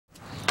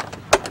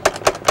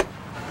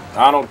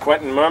Arnold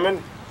Quentin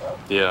Merman?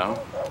 Yeah.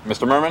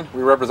 Mr. Merman,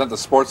 we represent the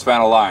Sports Fan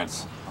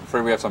Alliance. I'm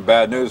afraid we have some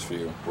bad news for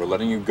you. We're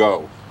letting you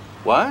go.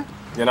 What?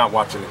 You're not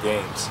watching the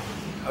games.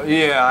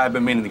 Yeah, I've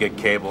been meaning to get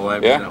cable.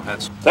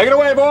 Take it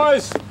away,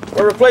 boys!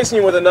 We're replacing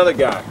you with another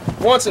guy.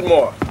 Wants it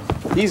more.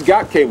 He's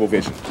got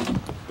cablevision.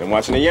 Been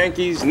watching the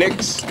Yankees,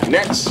 Knicks,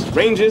 Nets,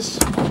 Rangers.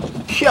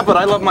 Yeah, but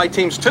I love my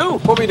teams too.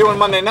 What are we doing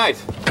Monday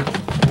night?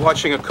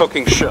 Watching a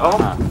cooking show.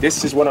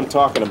 This is what I'm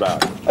talking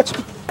about.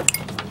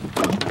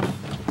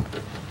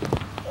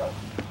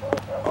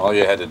 All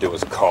you had to do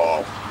was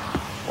call.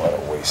 What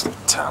a waste of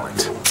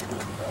talent.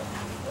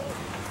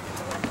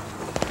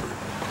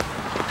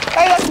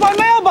 Hey, that's my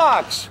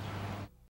mailbox!